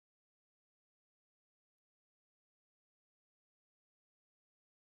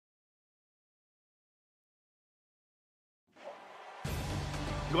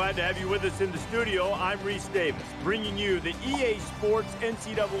Glad to have you with us in the studio. I'm Reese Davis, bringing you the EA Sports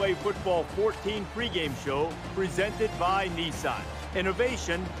NCAA Football 14 pregame show presented by Nissan.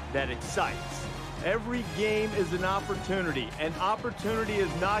 Innovation that excites. Every game is an opportunity, and opportunity is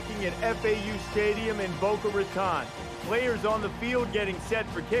knocking at FAU Stadium in Boca Raton. Players on the field getting set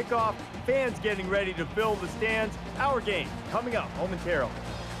for kickoff, fans getting ready to fill the stands. Our game coming up momentarily.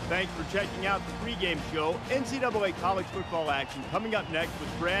 Thanks for checking out the pregame show. NCAA college football action coming up next with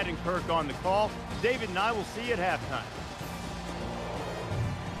Brad and Kirk on the call. David and I will see you at halftime.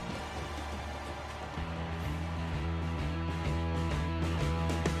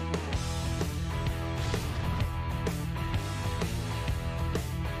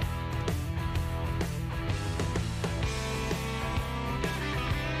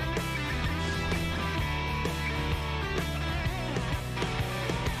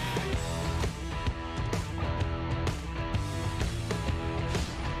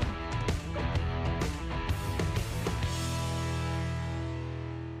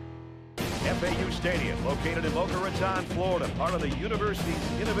 FAU Stadium, located in Boca Raton, Florida, part of the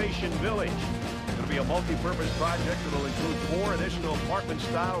university's Innovation Village. It's going to be a multi-purpose project that will include 4 additional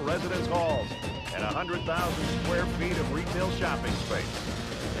apartment-style residence halls and 100,000 square feet of retail shopping space.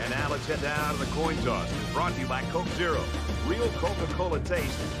 And now let's head down to the coin toss. It's brought to you by Coke Zero. Real Coca-Cola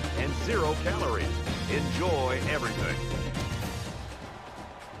taste and 0 calories. Enjoy everything.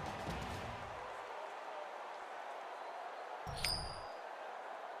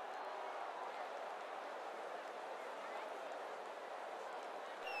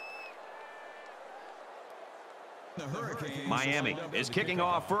 Miami is kicking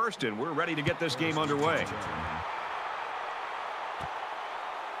off first, and we're ready to get this game underway.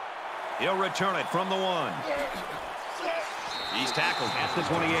 He'll return it from the 1. He's tackled at the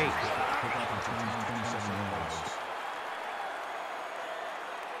 28.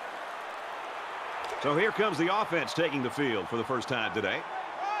 So here comes the offense taking the field for the first time today.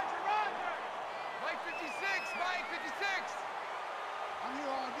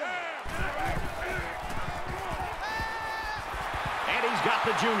 Got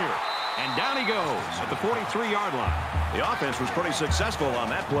the junior, and down he goes at the 43-yard line. The offense was pretty successful on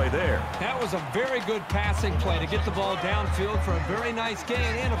that play there. That was a very good passing play to get the ball downfield for a very nice gain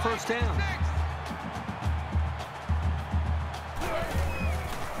and a first down.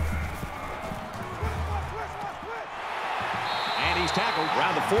 And he's tackled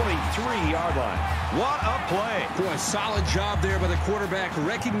around the 43-yard line. What a play. Boy, solid job there by the quarterback,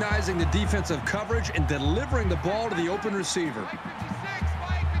 recognizing the defensive coverage and delivering the ball to the open receiver.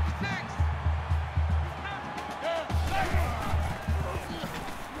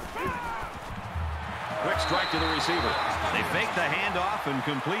 Quick strike to the receiver. They fake the handoff and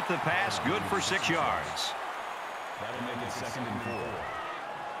complete the pass. Good for 6 yards. That'll make it 2nd and 4.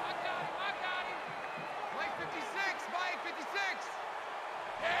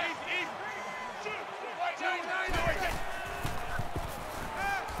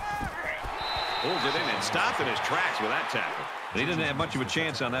 Pulls it in and stopped in his tracks with that tackle. They didn't have much of a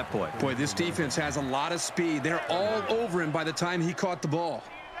chance on that play. Boy, this defense has a lot of speed. They're all over him by the time he caught the ball.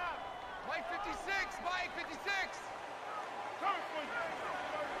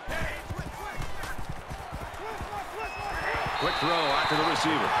 Quick throw out to the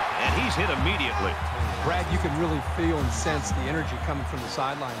receiver, and he's hit immediately. Brad, you can really feel and sense the energy coming from the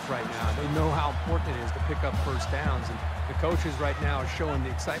sidelines right now. They know how important it is to pick up first downs, and the coaches right now are showing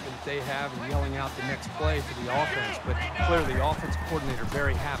the excitement that they have and yelling out the next play for the offense. But clearly, the offensive coordinator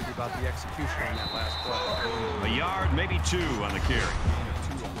very happy about the execution on that last play. A yard, maybe 2 on the carry.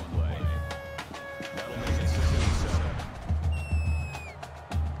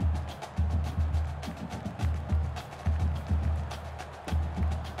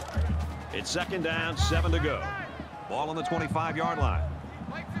 It's 2nd down, 7 to go. Ball on the 25-yard line.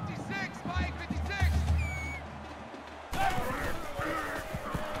 Mike 56, Mike 56.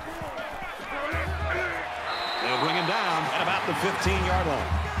 They'll bring him down at about the 15-yard line.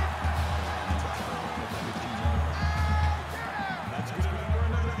 That's going to be for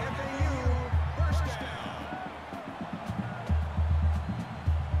another FAU first down.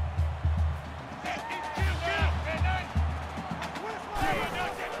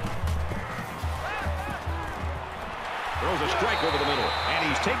 Throws a strike over the middle, and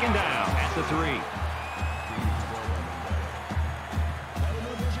he's taken down at the 3.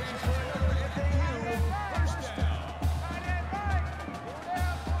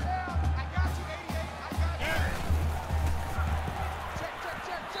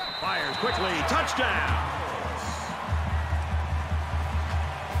 Fires quickly, touchdown.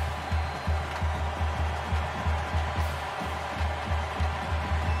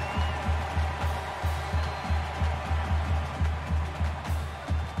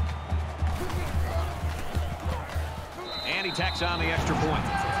 And he tacks on the extra point.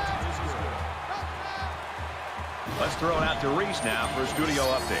 Let's throw it out to Reese now for a studio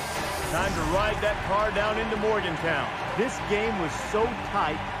update. Time to ride that car down into Morgantown. This game was so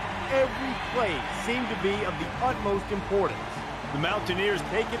tight, every play seemed to be of the utmost importance. The Mountaineers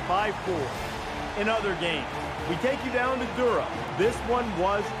take it by 4. In other games, we take you down to Durham. This one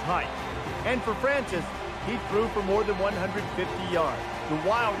was tight. And for Francis, he threw for more than 150 yards. The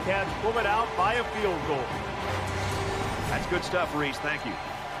Wildcats pull it out by a field goal. That's good stuff, Reese. Thank you.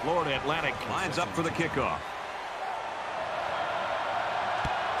 Florida Atlantic lines up for the kickoff.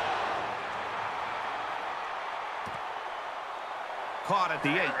 Caught at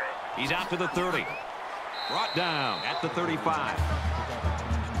the 8. He's out to the 30. Brought down at the 35.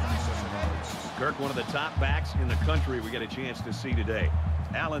 Kirk, one of the top backs in the country we get a chance to see today.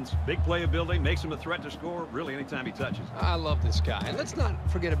 Allen's big playability makes him a threat to score really anytime he touches. I love this guy. And let's not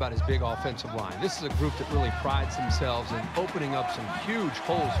forget about his big offensive line. This is a group that really prides themselves in opening up some huge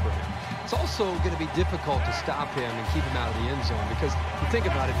holes for him. It's also going to be difficult to stop him and keep him out of the end zone because if you think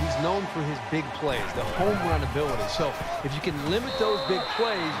about it, he's known for his big plays, the home run ability. So if you can limit those big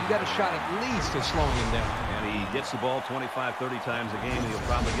plays, you got a shot at least at slowing him down. And he gets the ball 25, 30 times a game, and he'll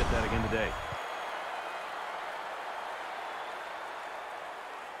probably get that again today.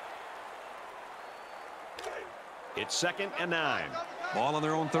 It's 2nd and 9. Ball on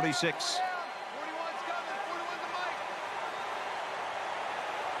their own 36. 41's coming. 41's the mic.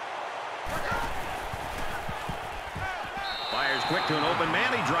 Fires quick to an open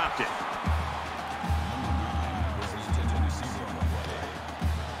man. He dropped it.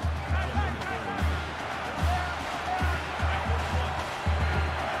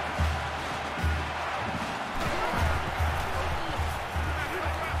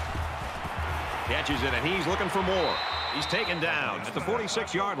 Catches it, and he's looking for more. He's taken down at the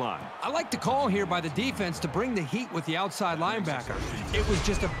 46-yard line. I like the call here by the defense to bring the heat with the outside linebacker. It was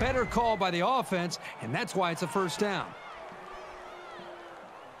just a better call by the offense, and that's why it's a first down.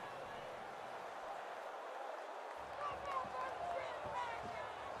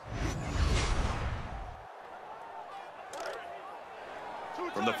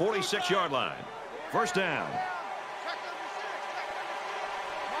 From the 46-yard line, first down.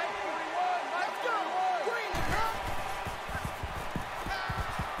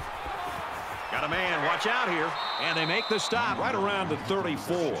 Got a man, watch out here. And they make the stop right around the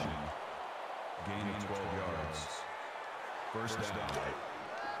 34. Gain of 12 yards. First down.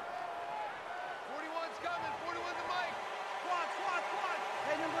 41's coming. 41's the mic. Squad.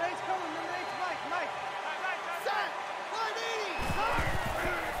 Hey, number 8's coming. Number 8's Mike. Set. 580.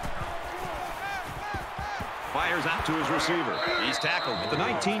 Fires out to his receiver. He's tackled at the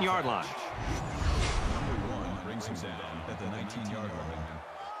 19-yard line. Number 1 brings him down at the 19-yard line.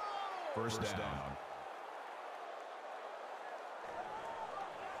 First down.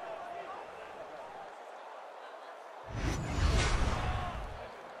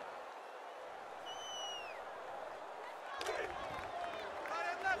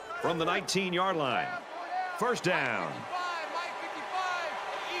 From the 19-yard line, first down. 55. Mike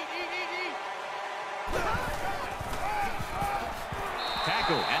 55.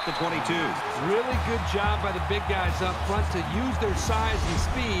 Tackle at the 22. Really good job by the big guys up front to use their size and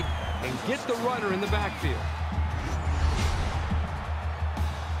speed and get the runner in the backfield.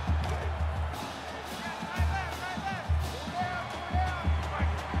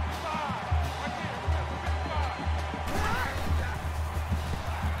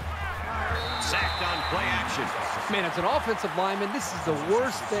 Sacked on play action. Man, as an offensive lineman, this is the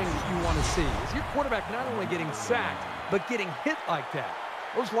worst thing that you want to see. Is your quarterback not only getting sacked, but getting hit like that.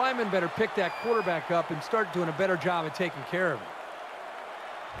 Those linemen better pick that quarterback up and start doing a better job of taking care of him.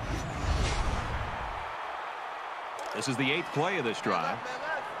 This is the 8th play of this drive.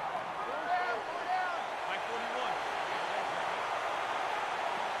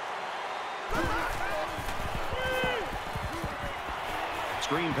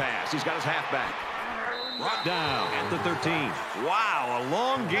 Screen pass. He's got his halfback. Brought down at the 13. Wow, a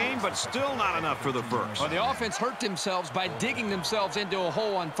long game, but still not enough for the first. Well, the offense hurt themselves by digging themselves into a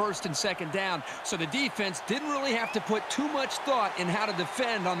hole on 1st and 2nd down, so the defense didn't really have to put too much thought in how to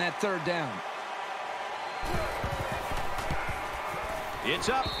defend on that 3rd down. It's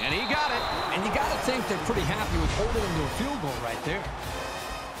up, and he got it. And you got to think they're pretty happy with holding them to a field goal right there.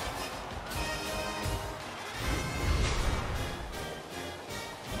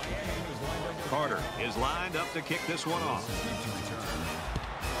 Carter is lined up to kick this one off.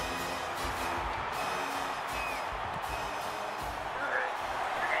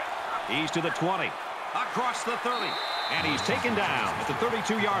 He's to the 20, across the 30, and he's taken down at the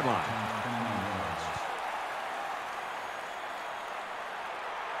 32-yard line.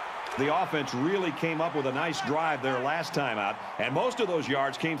 the offense really came up with a nice drive there last time out, and most of those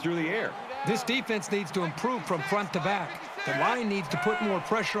yards came through the air. This defense needs to improve from front to back. The line needs to put more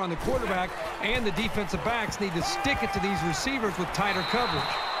pressure on the quarterback, and the defensive backs need to stick it to these receivers with tighter coverage.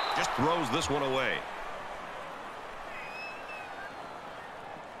 Just throws this one away.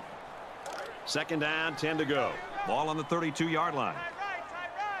 Second down, 10 to go. Ball on the 32-yard line.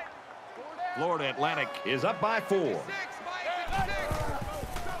 Florida Atlantic is up by 4.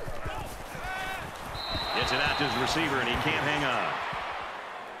 Gets it out to his receiver, and he can't hang on.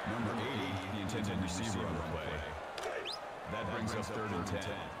 Number 80, the intended receiver on the play. That brings up 3rd and 10.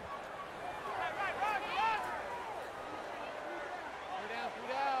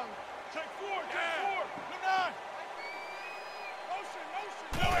 Check 4, look on. Motion.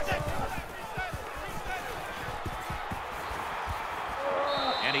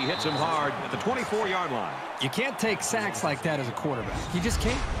 And he hits him hard at the 24-yard line. You can't take sacks like that as a quarterback. You just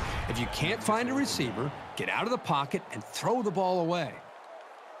can't. If you can't find a receiver, get out of the pocket and throw the ball away.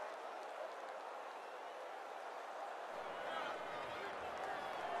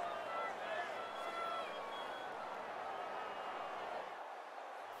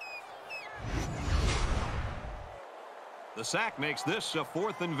 The sack makes this a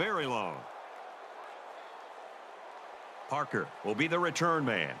 4th and very long. Parker will be the return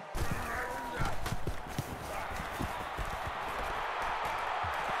man.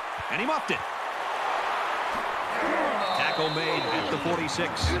 And he muffed it. Tackle made at the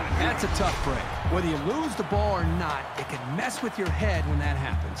 46. That's a tough break. Whether you lose the ball or not, it can mess with your head when that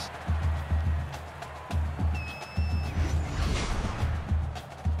happens.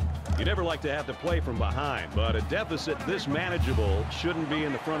 You never like to have to play from behind, but a deficit this manageable shouldn't be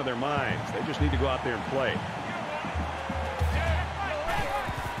in the front of their minds. They just need to go out there and play.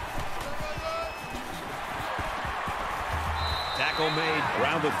 Tackle made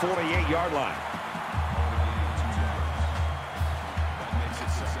around the 48-yard line.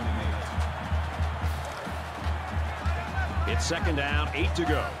 It's second down, 8 to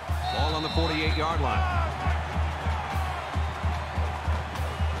go. Ball on the 48-yard line.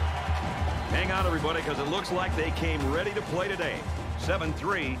 Hang on, everybody, because it looks like they came ready to play today.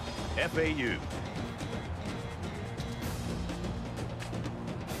 7-3 FAU.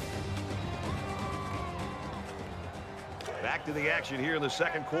 Back to the action here in the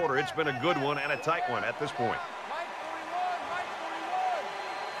second quarter. It's been a good one and a tight one at this point.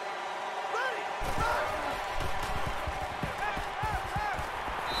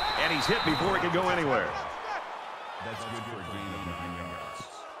 And he's hit before he can go anywhere. That's good for a gain of 9 yards.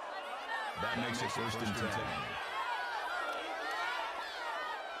 That makes it 1st and 10.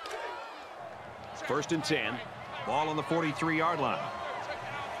 1st and 10. Ball on the 43-yard line.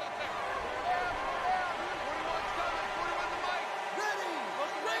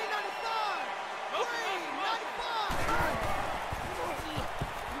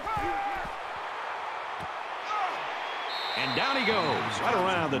 And down he goes, right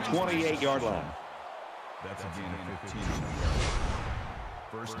around the 28-yard line. That's a gain of 15.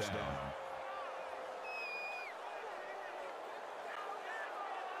 1st down.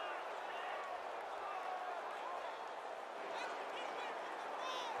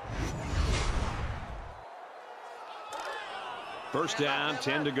 First down,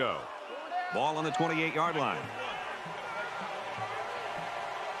 10 to go. Ball on the 28-yard line.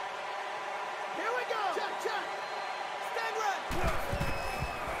 Here we go. Check. Stand ready.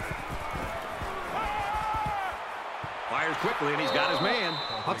 Fires quickly, and he's got his man.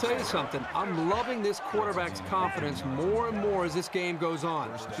 I'll tell you something. I'm loving this quarterback's confidence more and more as this game goes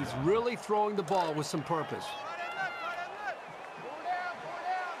on. He's really throwing the ball with some purpose.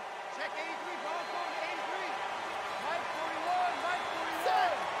 Check 83, ball going to 83. Mike 41, Mike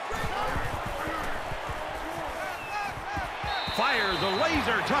 41. Fires a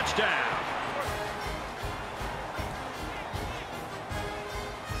laser touchdown.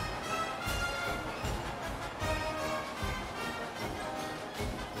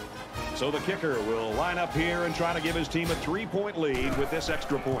 So the kicker will line up here and try to give his team a 3-point lead with this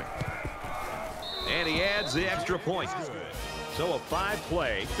extra point. And he adds the extra point. So a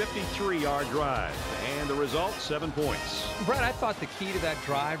 5-play, 53-yard drive. And the result, 7 points. Brett, I thought the key to that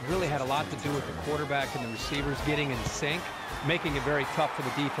drive really had a lot to do with the quarterback and the receivers getting in sync, making it very tough for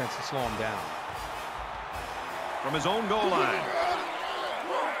the defense to slow him down. From his own goal line.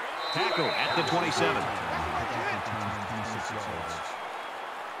 Tackle at the 27.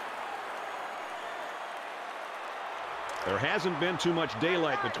 There hasn't been too much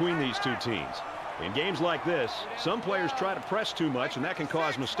daylight between these two teams. In games like this, some players try to press too much, and that can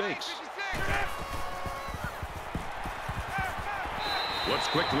cause mistakes. Looks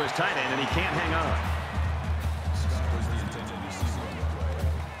quick to his tight end, and he can't hang on.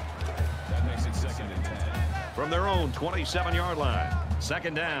 That makes it 2nd and 10. From their own 27-yard line.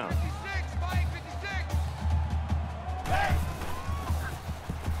 2nd down. 56, Mike, 56.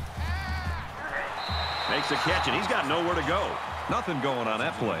 Makes the catch, and he's got nowhere to go. Nothing going on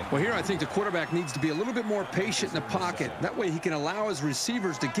that play. Well, here I think the quarterback needs to be a little bit more patient in the pocket. That way he can allow his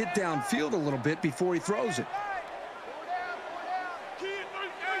receivers to get downfield a little bit before he throws it.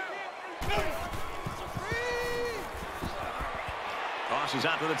 Tosses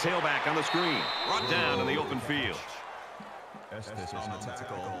out to the tailback on the screen. Brought down in the open field. Estes on the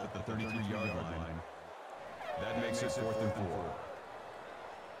tackle at the 33-yard line. That makes it 4th and 4.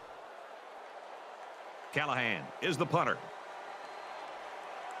 Callahan is the punter.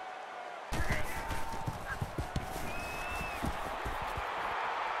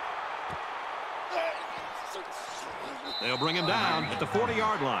 They'll bring him down at the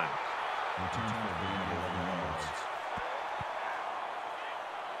 40-yard line. Return for a gain of 11 yards.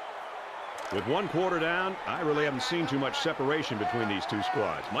 With one quarter down, I really haven't seen too much separation between these two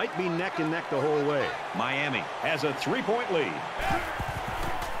squads. Might be neck and neck the whole way. Miami has a 3-point lead.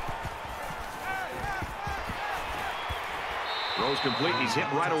 Throws complete. He's hit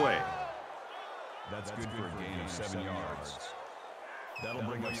right away. That's good for a gain of 7 yards. That'll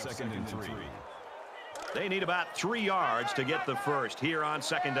bring up 2nd and 3. They need about 3 yards to get the first here on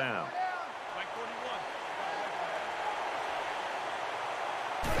 2nd down.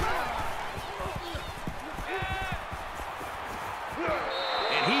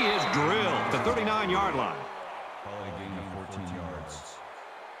 And he is drilled. The 39-yard line. Call it a gain of 14 yards.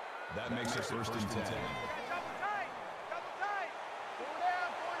 That makes it 1st and 10.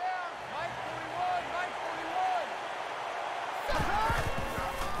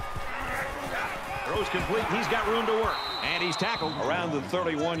 Throws complete. He's got room to work. And he's tackled around the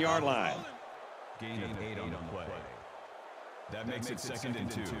 31-yard line. Gain of 8 on the play. That makes it 2nd and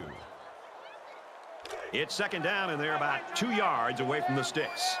 2. It's 2nd down, and they're about 2 yards away from the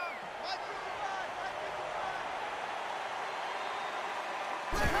sticks.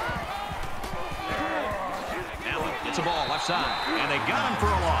 Allen gets a ball left side, and they got him for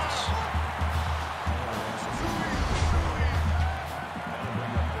a loss.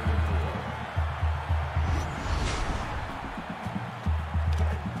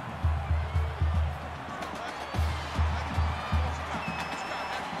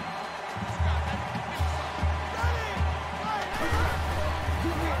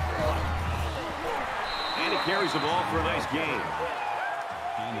 Carries the ball for a nice gain.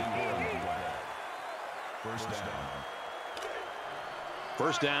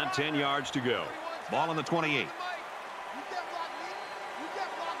 First down, 10 yards to go. Ball on the 28.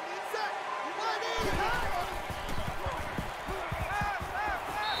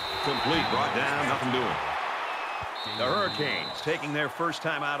 Complete, brought down, nothing doing. The Hurricanes taking their first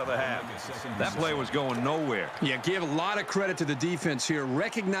time out of the half. That play was going nowhere. Yeah, give a lot of credit to the defense here,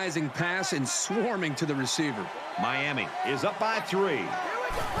 recognizing pass and swarming to the receiver. Miami is up by 3.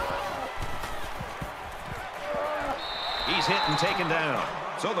 He's hit and taken down.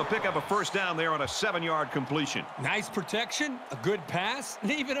 So they'll pick up a first down there on a 7-yard completion. Nice protection, a good pass,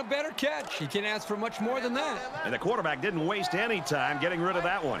 and even a better catch. You can't ask for much more than that. And the quarterback didn't waste any time getting rid of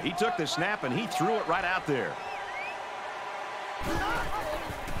that one. He took the snap and he threw it right out there.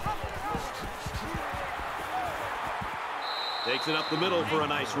 Takes it up the middle for a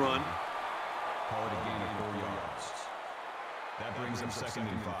nice run. Call it a gain of 4 yards. That brings him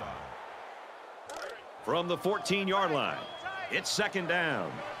 2nd and 5. From the 14-yard line, it's 2nd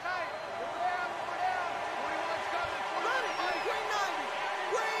down.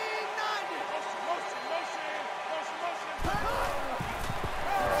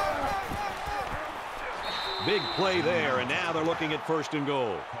 Big play there, and now they're looking at 1st and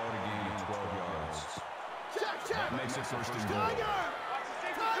goal. Call it a gain of 12 yards. That makes it 1st and goal.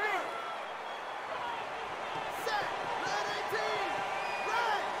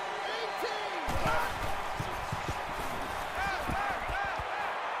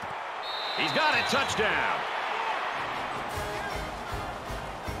 He's got it, touchdown.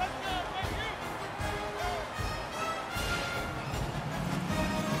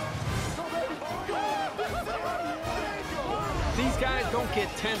 These guys don't get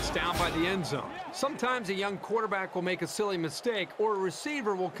tensed down by the end zone. Sometimes a young quarterback will make a silly mistake, or a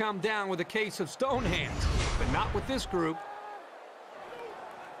receiver will come down with a case of stone hands, but not with this group.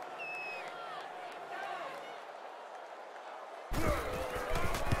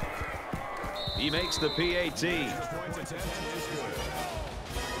 He makes the PAT.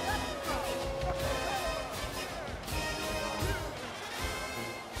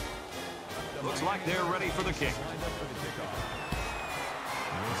 looks like they're ready for the kick.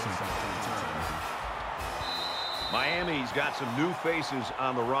 Miami's got some new faces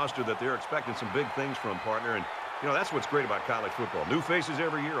on the roster that they're expecting some big things from, partner. And, you know, that's what's great about college football. New faces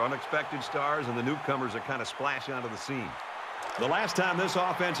every year, unexpected stars, and the newcomers that kind of splash onto the scene. The last time this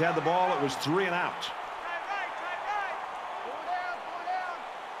offense had the ball, it was 3 and out.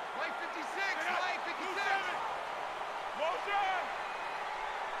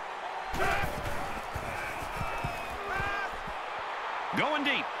 Going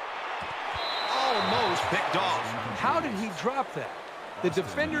deep. Almost picked off. How did he drop that? The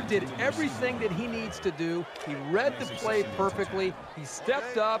defender did everything that he needs to do. He read the play perfectly. He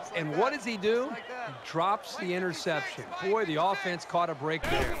stepped up, and what does he do? He drops the interception. Boy, the offense caught a break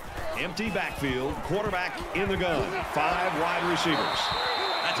there. Empty backfield, quarterback in the gun. 5 wide receivers.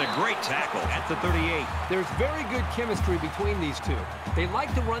 That's a great tackle at the 38. There's very good chemistry between these two. They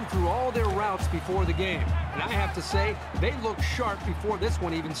like to run through all their routes before the game. And I have to say, they looked sharp before this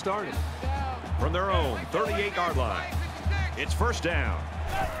one even started. From their own 38-yard line, it's first down.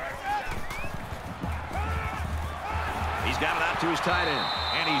 He's got it out to his tight end,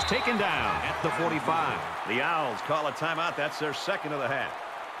 and he's taken down at the 45. The Owls call a timeout. That's their second of the half.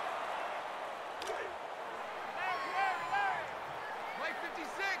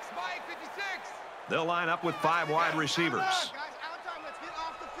 They'll line up with 5 wide receivers.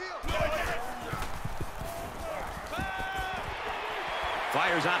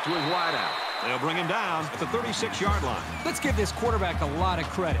 Fires out to his wideout. They'll bring him down at the 36-yard line. Let's give this quarterback a lot of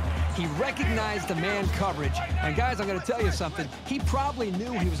credit. He recognized the man coverage. And, guys, I'm going to tell you something. He probably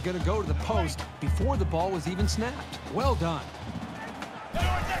knew he was going to go to the post before the ball was even snapped. Well done.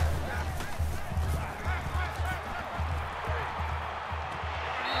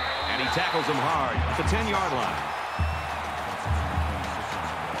 And he tackles him hard at the 10-yard line.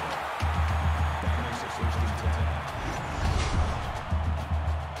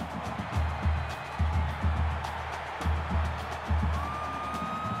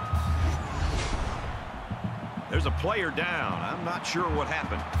 There's a player down. I'm not sure what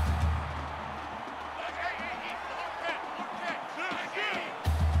happened.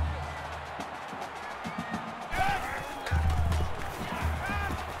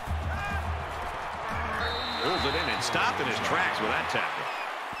 Pulls it in and stopped in his tracks with that tackle.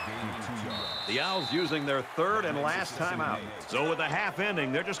 The Owls using their 3rd and last timeout. So with the half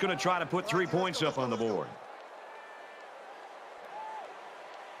ending, they're just going to try to put 3 points up on the board.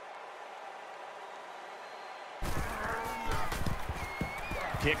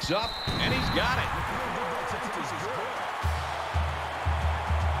 Kicks up, and he's got it.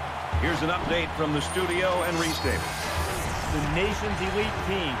 Here's an update from the studio and Reese Davis. The nation's elite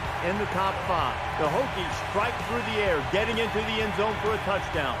team in the top 5. The Hokies strike through the air, getting into the end zone for a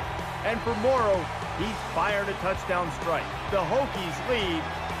touchdown. And for Morrow, he's fired a touchdown strike. The Hokies lead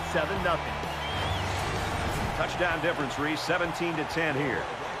 7-0. Touchdown difference, Reese, 17-10 here.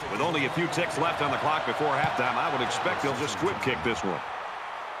 With only a few ticks left on the clock before halftime, I would expect they'll just squib kick this one.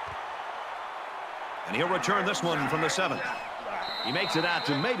 And he'll return this one from the 7th. He makes it out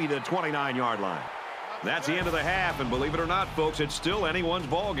to maybe the 29-yard line. That's the end of the half, and believe it or not, folks, it's still anyone's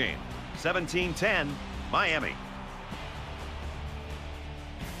ball game. 17-10, Miami.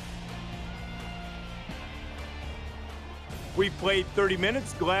 We've played 30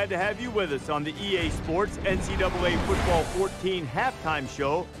 minutes. Glad to have you with us on the EA Sports NCAA Football 14 halftime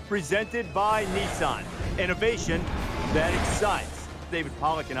show presented by Nissan. Innovation that excites. David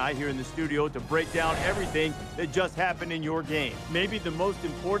Pollack and I here in the studio to break down everything that just happened in your game. Maybe the most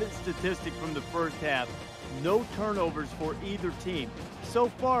important statistic from the first half, no turnovers for either team. So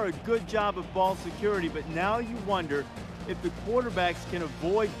far, a good job of ball security, but now you wonder if the quarterbacks can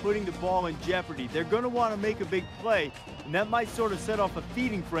avoid putting the ball in jeopardy. They're going to want to make a big play, and that might sort of set off a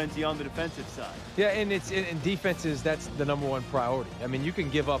feeding frenzy on the defensive side. Yeah, and it's in defenses, that's the #1 priority. I mean, you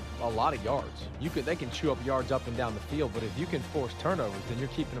can give up a lot of yards. They can chew up yards up and down the field, but if you can force turnovers, then you're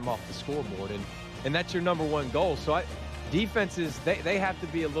keeping them off the scoreboard, and that's your #1 goal. So defenses, they have to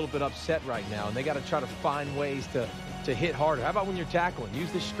be a little bit upset right now, and they got to try to find ways to hit harder. How about when you're tackling?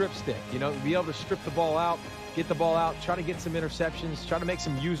 Use the strip stick, be able to strip the ball out, get the ball out, try to get some interceptions, try to make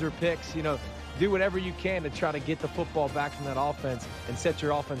some user picks, do whatever you can to try to get the football back from that offense and set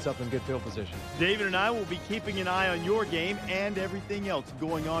your offense up in good field position. David and I will be keeping an eye on your game and everything else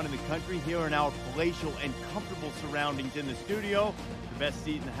going on in the country here in our palatial and comfortable surroundings in the studio. The best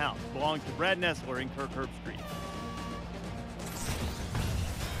seat in the house belongs to Brad Nessler in Kirkherb Street.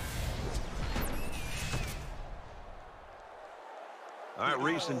 All right,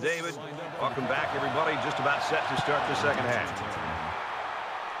 Reese and David, welcome back, everybody. Just about set to start the second half.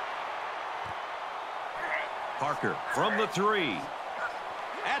 Parker from the 3.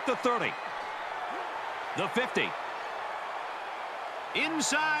 At the 30. The 50.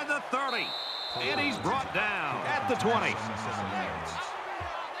 Inside the 30. And he's brought down at the 20.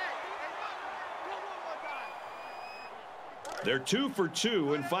 They're 2 for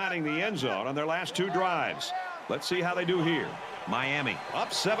 2 in finding the end zone on their last 2 drives. Let's see how they do here. Miami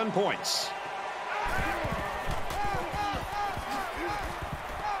up 7 points.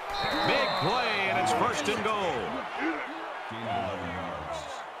 Big play, and it's 1st and goal. Gain of 11 yards.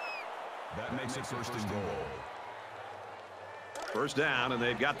 That makes it 1st and goal. 1st down, and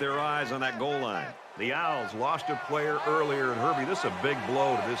they've got their eyes on that goal line. The Owls lost a player earlier, and Herbie, this is a big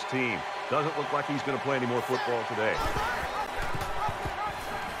blow to this team. Doesn't look like he's going to play any more football today.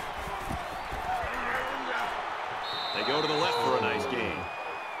 They go to the left for a nice gain.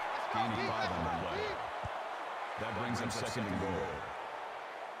 Gain of 5 on the play. That brings him 2nd and goal.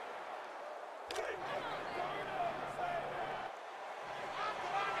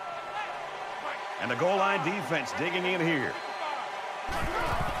 And the goal line defense digging in here.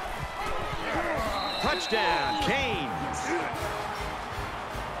 Touchdown, Canes.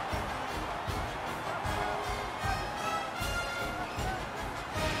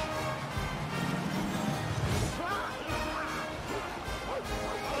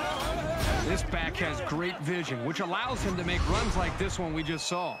 This back has great vision, which allows him to make runs like this one we just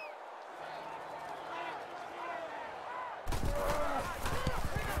saw.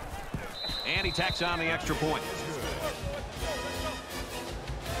 And he tacks on the extra point.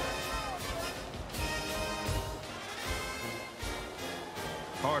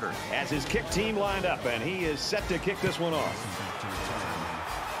 Carter has his kick team lined up, and he is set to kick this one off.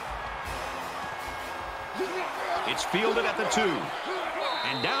 It's fielded at the 2.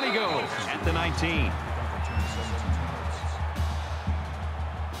 And down he goes at the 19.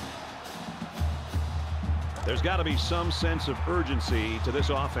 There's got to be some sense of urgency to this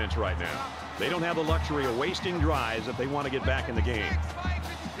offense right now. They don't have the luxury of wasting drives if they want to get back in the game.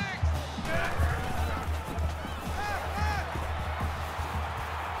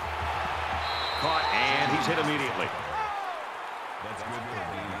 Caught, and he's hit immediately. That's good for a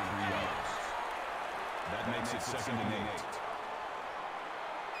gain of 3 yards. That makes it 2nd and 8.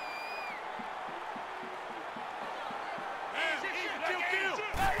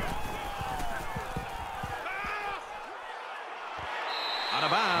 Out of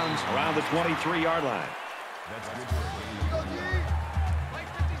bounds around the 23-yard line. That's good for a gain of 1 yard.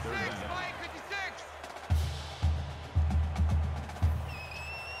 3rd down.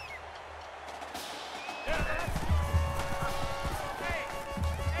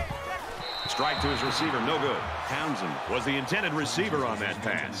 Strike to his receiver, no good. Townsend was the intended receiver on that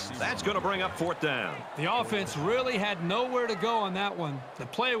pass. That's going to bring up 4th down. The offense really had nowhere to go on that one. The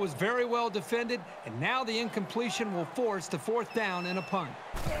play was very well defended, and now the incompletion will force the 4th down and a punt.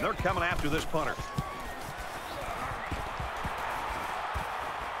 And they're coming after this punter.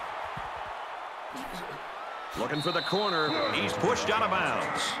 Looking for the corner. He's pushed out of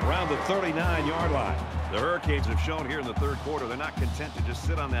bounds around the 39-yard line. The Hurricanes have shown here in the 3rd quarter they're not content to just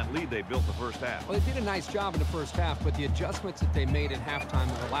sit on that lead they built the 1st half. Well, they did a nice job in the 1st half, but the adjustments that they made at halftime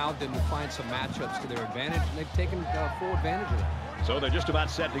have allowed them to find some matchups to their advantage, and they've taken full advantage of that. So they're just about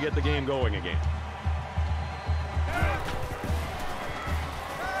set to get the game going again.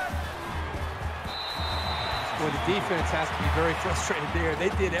 Well, the defense has to be very frustrated there. They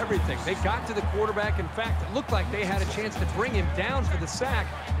did everything. They got to the quarterback. In fact, it looked like they had a chance to bring him down for the sack,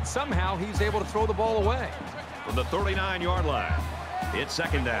 and somehow he was able to throw the ball away. From the 39-yard line, it's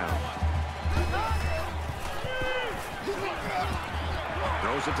 2nd down.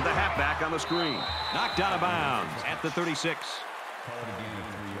 Throws it to the halfback on the screen. Knocked out of bounds at the 36. Call it a gain of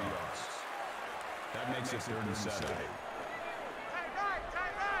 3 yards. That makes it 3rd and 7.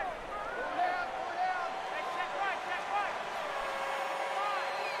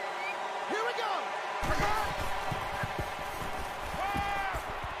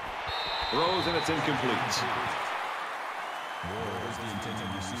 Throws, and it's incomplete.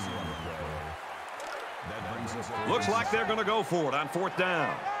 Looks like they're going to go for it on 4th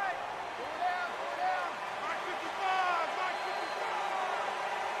down.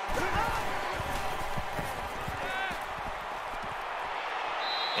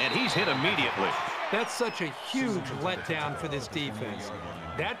 And he's hit immediately. That's such a huge letdown for this defense.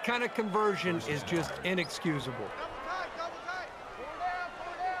 That kind of conversion is just inexcusable.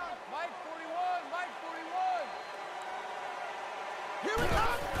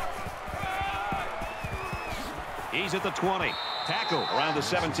 He's at the 20. Tackle around the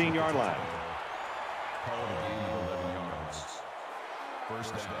 17-yard line. Call it a gain of 11 yards.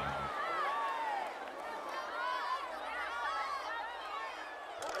 1st down.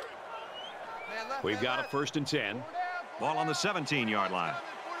 We've got a 1st and 10. Ball on the 17-yard line.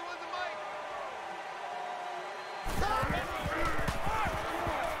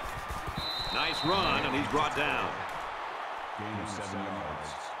 Nice run, and he's brought down. Gain of 7 yards.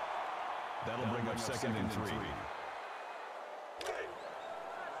 That'll bring up 2nd and 3.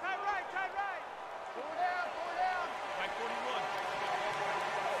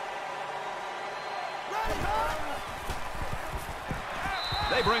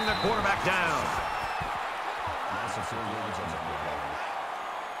 They bring the quarterback down. Loss of 4 yards on the play.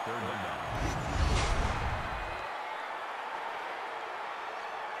 3rd down.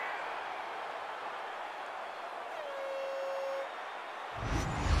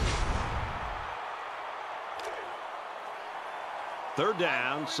 Third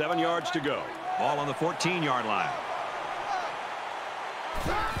down, 7 yards to go. Ball on the 14-yard line.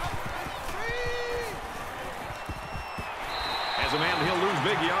 As a man, he'll lose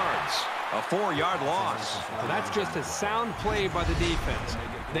big yards. A 4-yard loss. Well, that's just a sound play by the defense.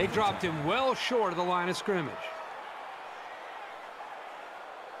 They dropped him well short of the line of scrimmage.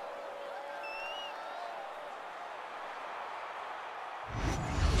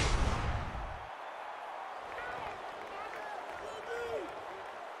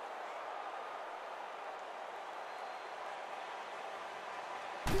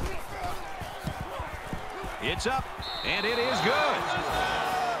 It's up, and it is good.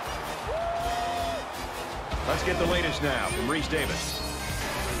 Let's get the latest now from Reese Davis.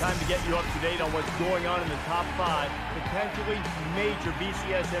 Time to get you up to date on what's going on in the top 5, potentially major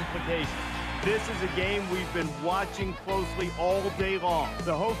BCS implications. This is a game we've been watching closely all day long.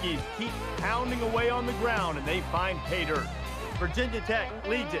 The Hokies keep pounding away on the ground, and they find pay dirt. Virginia Tech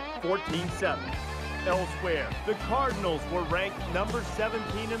leads it 14-7. Elsewhere, the Cardinals were ranked number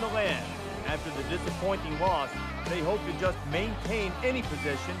 17 in the land. After the disappointing loss, they hope to just maintain any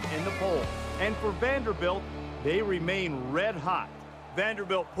position in the poll. And for Vanderbilt, they remain red hot.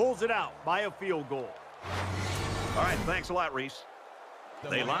 Vanderbilt pulls it out by a field goal. All right, thanks a lot, Reese.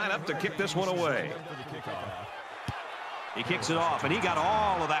 They line up to kick this one away. He kicks it off, and he got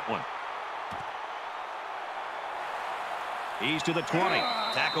all of that one. He's to the 20.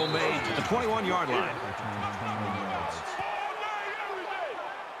 Tackle made to the 21-yard line.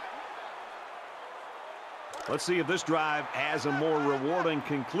 Let's see if this drive has a more rewarding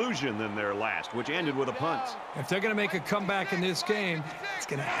conclusion than their last, which ended with a punt. If they're going to make a comeback in this game, it's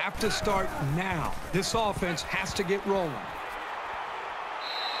going to have to start now. This offense has to get rolling.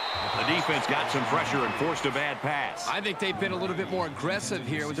 The defense got some pressure and forced a bad pass. I think they've been a little bit more aggressive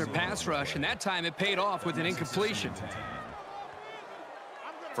here with their pass rush, and that time it paid off with an incompletion.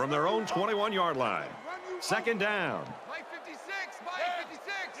 From their own 21-yard line. 2nd down. Mike 56, Mike 56.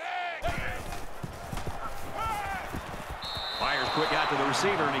 Fires quick out to the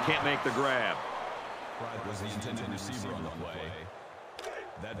receiver, and he can't make the grab. Pride was the intended receiver on the play.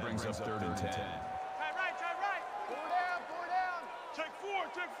 That brings up 3rd and 10. Try right. 4 down. Check 4.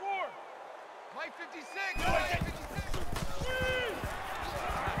 Mike 56, Mike 56.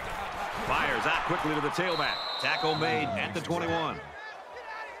 Fires out quickly to the tailback. Tackle made at the 21.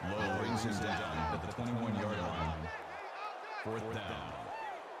 Low brings him down at the 21-yard line. 4th down.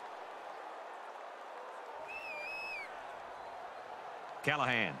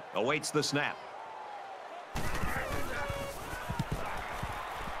 Callahan awaits the snap.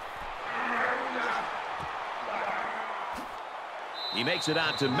 He makes it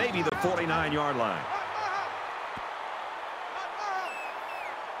out to maybe the 49-yard line.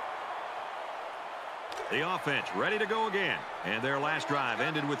 The offense ready to go again. And their last drive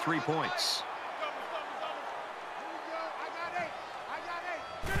ended with 3 points.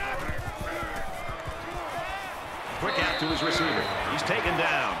 Quick out to his receiver. He's taken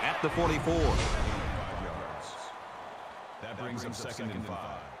down at the 44. 5 yards. That brings him 2nd and 5.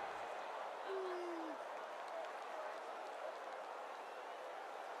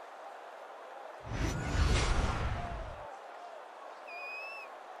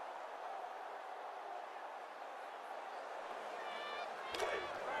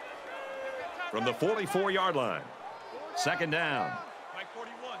 From the 44-yard line. 2nd down. Mike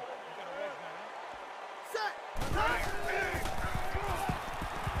 41.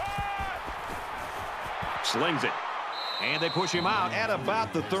 Slings it. And they push him out at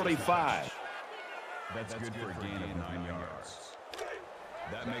about the 35. That's good for a gain of 9 yards.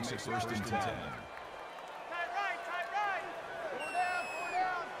 That makes it 1st and 10. Tight right. 4 down.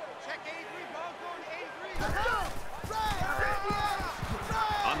 Check 83, ball going 83.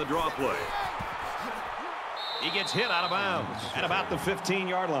 On the draw play. He gets hit out of bounds at about the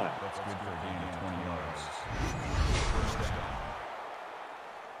 15-yard line. That's good for a gain of 20 yards. 1st down.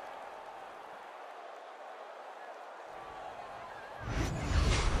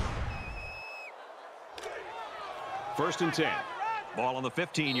 1st and 10. Ball on the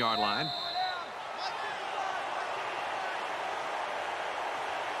 15-yard line.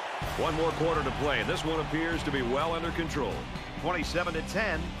 One more quarter to play. This one appears to be well under control.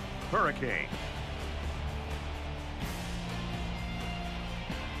 27-10, Hurricane.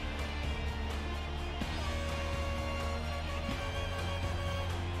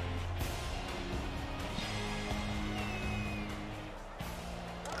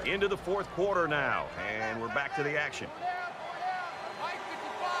 Into the 4th quarter now, and we're back to the action. Mike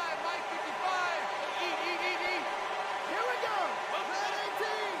 55, Mike 55. Eat. Here we go. Red 18.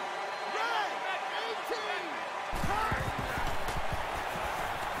 Red 18.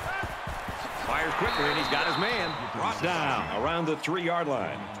 Fires quickly, and he's got his man. Brought down around the 3-yard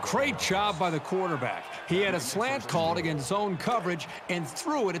line. Great job by the quarterback. He had a slant called against zone coverage and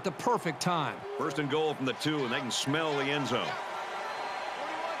threw it at the perfect time. 1st and goal from the 2, and they can smell the end zone.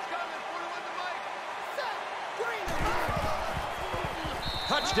 41's coming. 41 to Mike.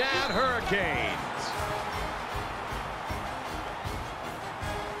 Touchdown, Hurricanes.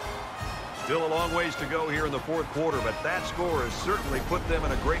 Still a long ways to go here in the 4th quarter, but that score has certainly put them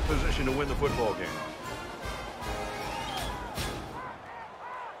in a great position to win the football game.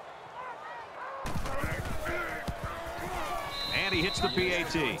 And he hits the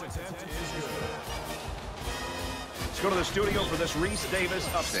PAT. Let's go to the studio for this Reese Davis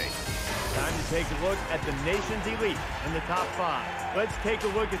update. Time to take a look at the nation's elite in the top 5. Let's take a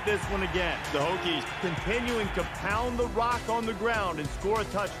look at this one again. The Hokies continuing to pound the rock on the ground and score a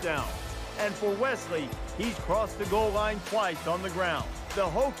touchdown. And for Wesley, he's crossed the goal line twice on the ground. The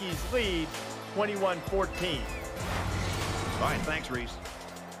Hokies lead 21-14. All right, thanks, Reese.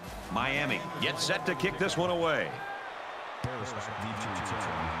 Miami gets set to kick this one away.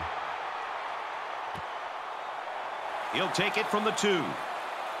 He'll take it from the 2.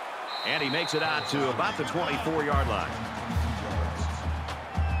 And he makes it out to about the 24-yard line.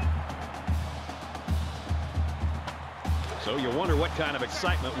 So you wonder what kind of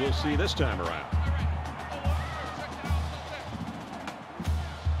excitement we'll see this time around.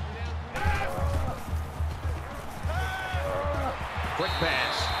 Quick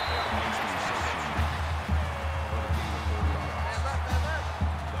pass.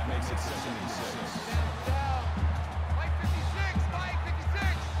 That makes it 2nd and 6. Mike 56, Mike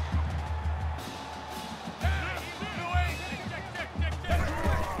 56.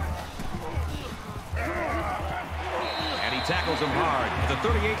 And he tackles him hard at the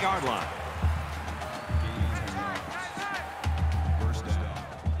 38-yard line. First down.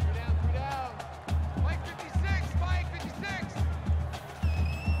 3 down. Mike 56, Mike 56.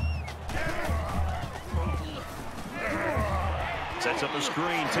 Sets up the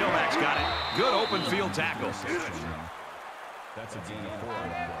screen. Tailback's got it. Good open field tackle. That's a gain of 4 on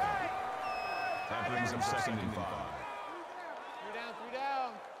that play. That brings him 2nd and 5. 3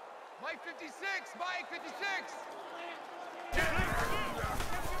 down. Mike 56, Mike 56.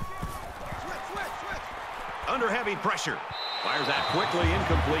 Switch. Under heavy pressure. Fires that quickly,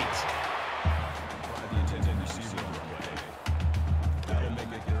 incomplete. Try the intended receiver on the play. That'll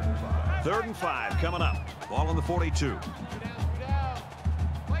make it 3rd and 5. 3rd and 5 coming up. Ball on the 42. 3 down.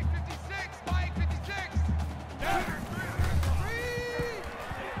 Mike 56, Mike 56.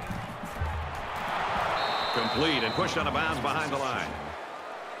 Complete and pushed out of bounds behind the line.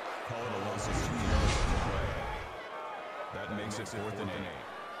 Call it a loss of 2 yards on the play. That makes it 4th and 8.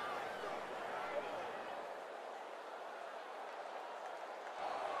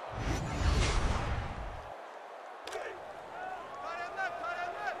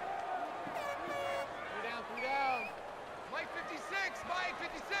 Left. 3 down. Mike 56, Mike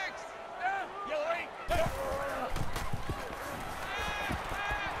 56.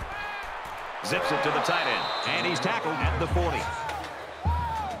 Zips it to the tight end. And he's tackled at the 40.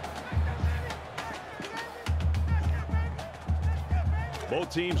 Both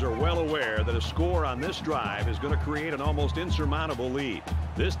teams are well aware that a score on this drive is going to create an almost insurmountable lead.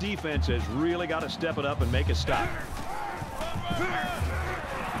 This defense has really got to step it up and make a stop.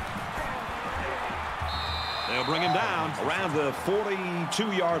 They'll bring him down around the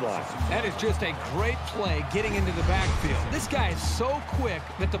 42-yard line. That is just a great play getting into the backfield. This guy is so quick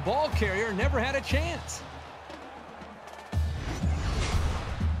that the ball carrier never had a chance.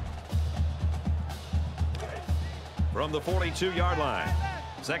 From the 42-yard line.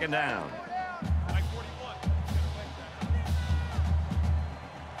 2nd down.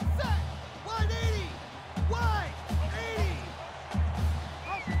 Set. Wide 80. Wide 80.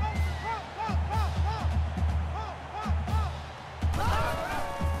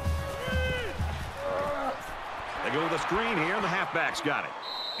 They go with a screen here, and the halfback's got it.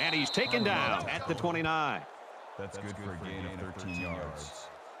 And he's taken down at the 29. That's good for a gain of 13 yards.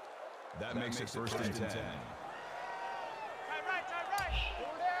 That makes it first and 10.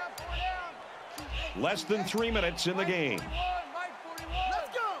 Less than 3 minutes in the game. Let's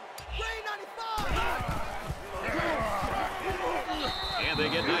go! Green 95! And they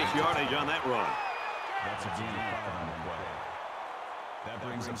get nice yardage on that run. That's a gain of 5 on the play. That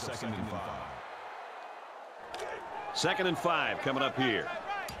brings up second and 5. 2nd and 5 coming up here.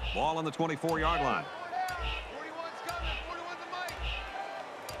 Ball on the 24-yard line. 41's coming. 41 the mic.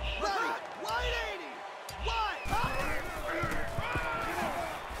 Ready. Wide 80. Wide.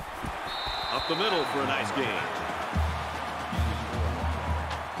 Up the middle for a nice gain.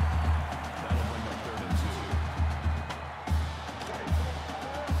 That'll bring up 3rd and 2.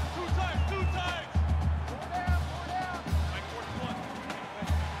 Two times. Four down.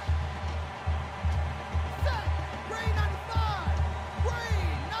 Set. Green 95.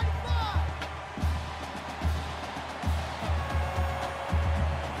 Green 95.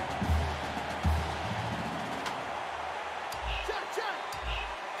 Check.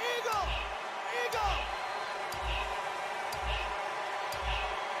 Eagle.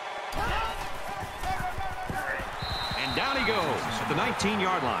 And down he goes at the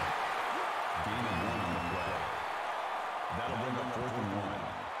 19-yard line. Gain of 1 on the play. That'll bring up 4th and 1.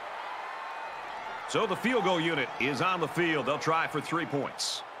 So the field goal unit is on the field. They'll try for 3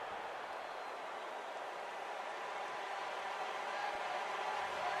 points.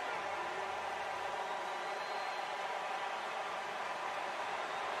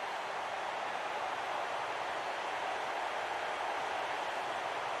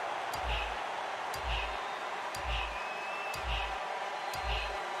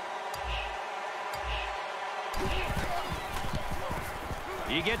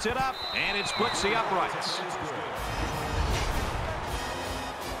 He gets it up, and it splits the uprights.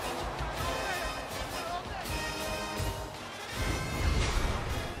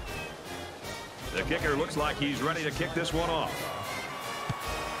 The kicker looks like he's ready to kick this one off.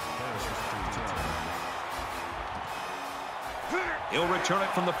 He'll return it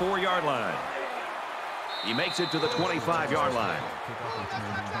from the 4-yard line. He makes it to the 25-yard line.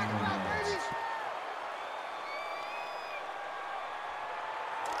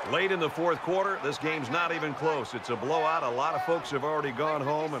 Late in the 4th quarter, this game's not even close. It's a blowout. A lot of folks have already gone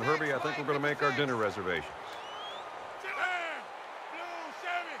home, and Herbie, I think we're going to make our dinner reservations.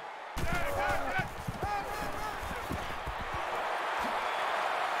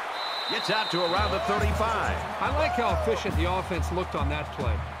 Gets out to around the 35. I like how efficient the offense looked on that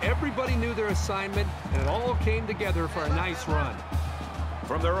play. Everybody knew their assignment, and it all came together for a nice run.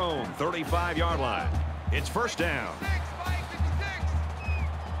 From their own 35-yard line, it's first down.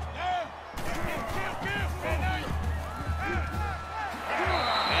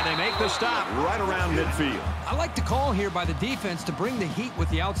 And they make the stop right around midfield. I like the call here by the defense to bring the heat with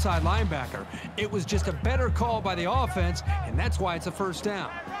the outside linebacker. It was just a better call by the offense, and that's why it's a first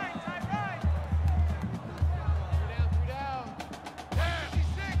down.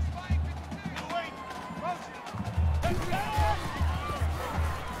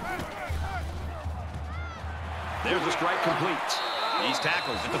 There's a strike complete. He's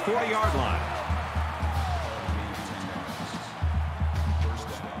tackled at the 40-yard line.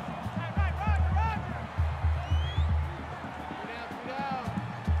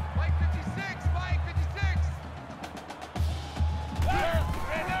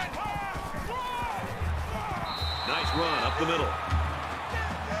 Nice run up the middle.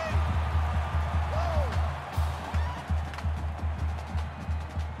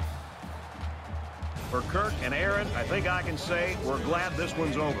 For Kirk and Aaron, I think I can say we're glad this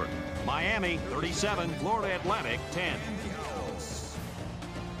one's over. Miami 37, Florida Atlantic 10.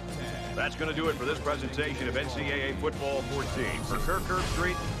 That's going to do it for this presentation of NCAA Football 14. For Kirk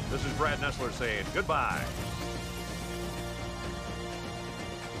Herbstreit, this is Brad Nessler saying goodbye.